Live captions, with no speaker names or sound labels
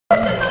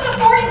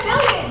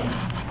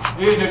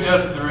These are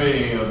just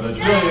 3 of the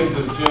trillions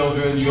of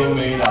children you'll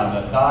meet on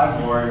the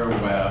Time Warrior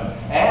web,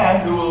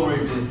 and who will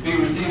be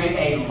receiving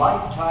a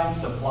lifetime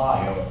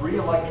supply of free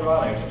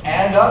electronics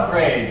and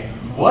upgrades.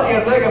 What do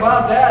you think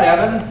about that,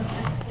 Evan?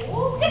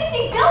 Oh,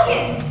 60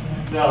 billion!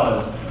 Tell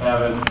us,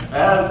 Evan,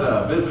 as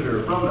a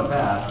visitor from the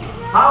past,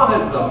 how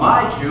has the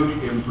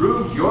MyJuke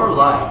improved your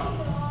life?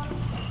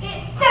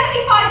 It's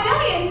 75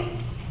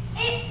 billion!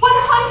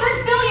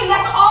 100 billion,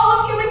 that's all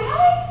of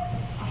humankind!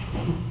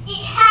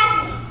 It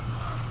hasn't.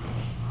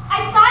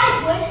 I thought it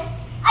would.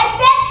 I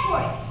begged for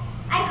it.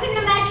 I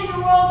couldn't imagine a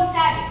world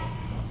without it.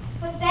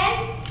 But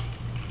then,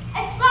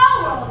 I saw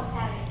a world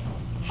without it.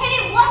 And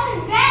it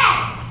wasn't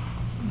bad.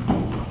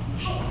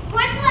 Hey,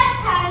 when's the last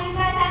time you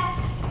guys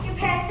asked your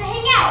parents to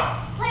hang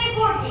out, play a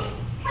board game,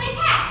 play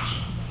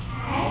catch?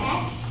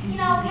 Catch? You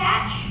know,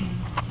 catch?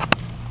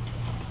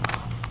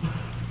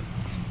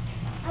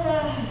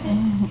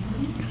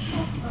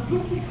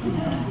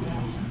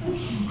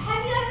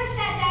 Have you ever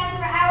sat down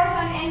for hours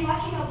on end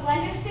watching a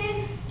blender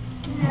spin?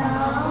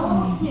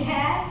 No.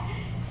 Yeah?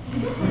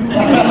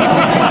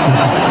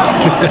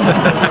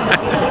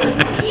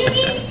 You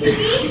games TV,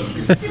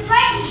 they're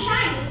bright and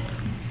shiny,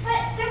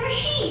 but they're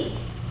machines.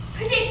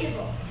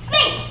 Predictable.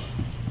 Safe.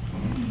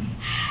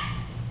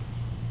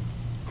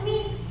 I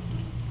mean,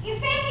 your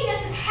family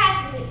doesn't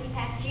have to do this in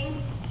packaging,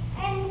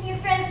 and your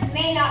friends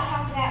may not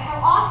talk about how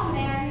awesome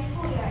they are in the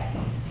schoolyard.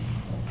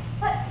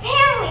 But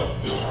family!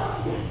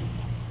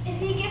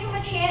 If you give them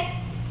a chance,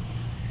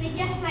 they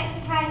just might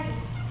surprise you.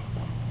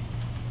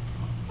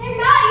 They're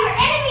not your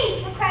enemies,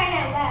 for crying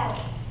out loud.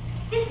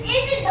 This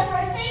isn't the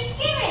first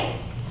Thanksgiving.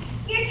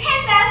 You're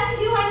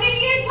 10,200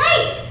 years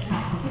late.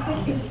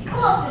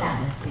 Close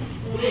enough.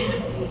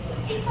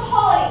 It's the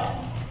holiday.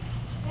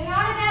 They're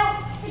not about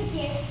the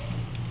gifts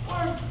or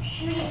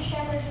shooting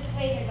shepherds with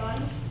laser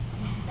guns.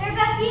 They're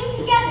about being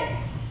together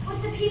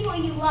with the people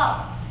you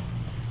love.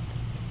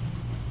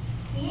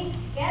 Being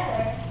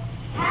together?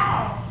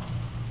 How?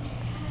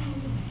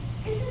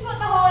 This is what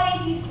the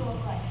holidays used to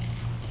look like.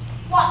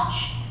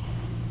 Watch.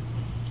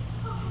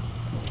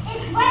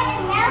 It's wet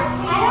and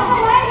melty. I don't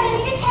know why I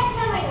need to catch it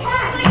on my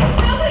tongue. It's like a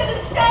snow in the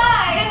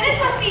sky. And this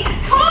must be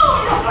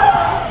cold.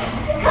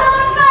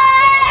 Cone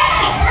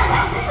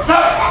fun!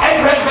 Stop it! End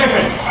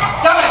transmission!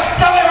 Stop it!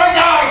 Stop it right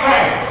now, I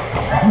say!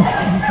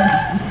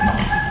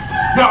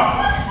 No,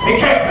 it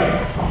can't be.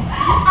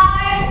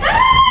 I'm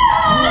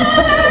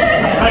back!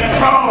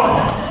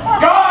 Control!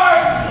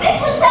 Guards!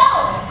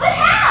 Mistletoe! But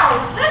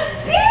how? The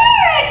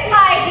spirit,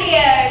 my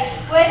dears!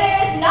 Where there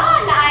is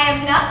none, I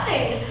am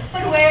nothing.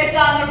 But where it's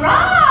on the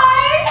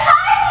rise,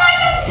 I'm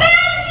like a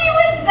banshee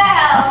with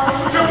bells.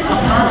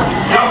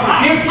 The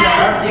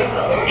future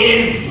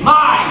is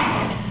mine.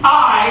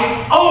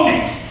 I own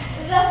it.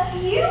 The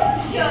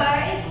future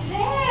is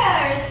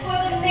theirs for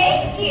the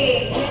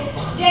making.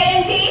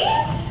 J&B?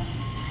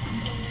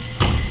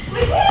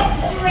 With his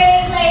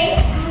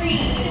stray-laced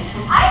greed,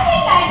 I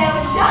think I know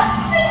just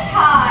the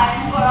time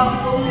for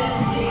Uncle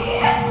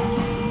Lindsay.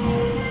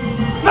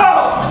 No!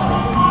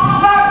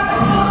 Not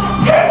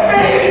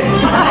hippies!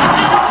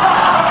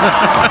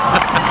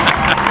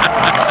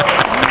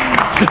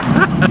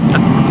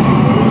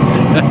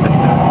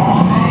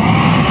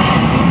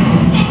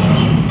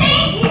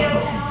 Thank you!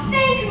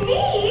 Thank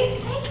me!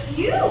 Thank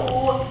you!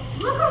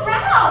 Look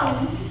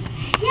around!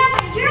 Yeah,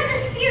 but you're the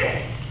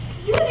spirit.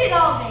 You did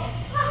all this.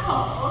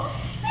 Oh,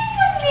 think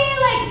of me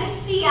like the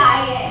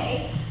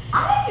CIA. I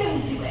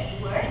don't do any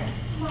work.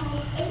 My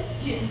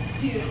agents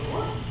do.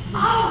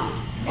 Oh,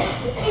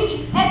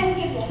 Agent Evan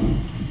Gibble.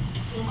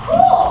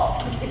 Cool!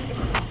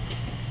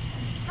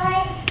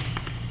 But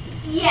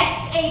yes,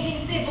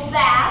 Agent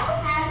Bibblebow.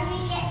 How do we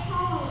get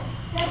home?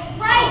 That's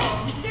right.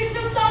 There's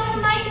no song on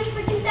the MyJuke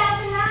for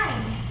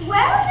 2009.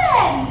 Well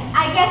then,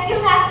 I guess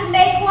you'll have to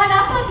make one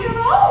up of your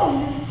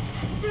own.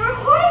 The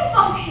recording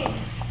function.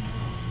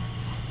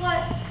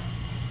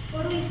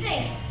 What do we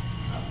sing?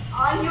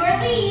 On your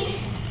lead.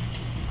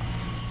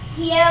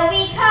 Here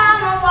we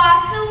come, a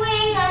wash away.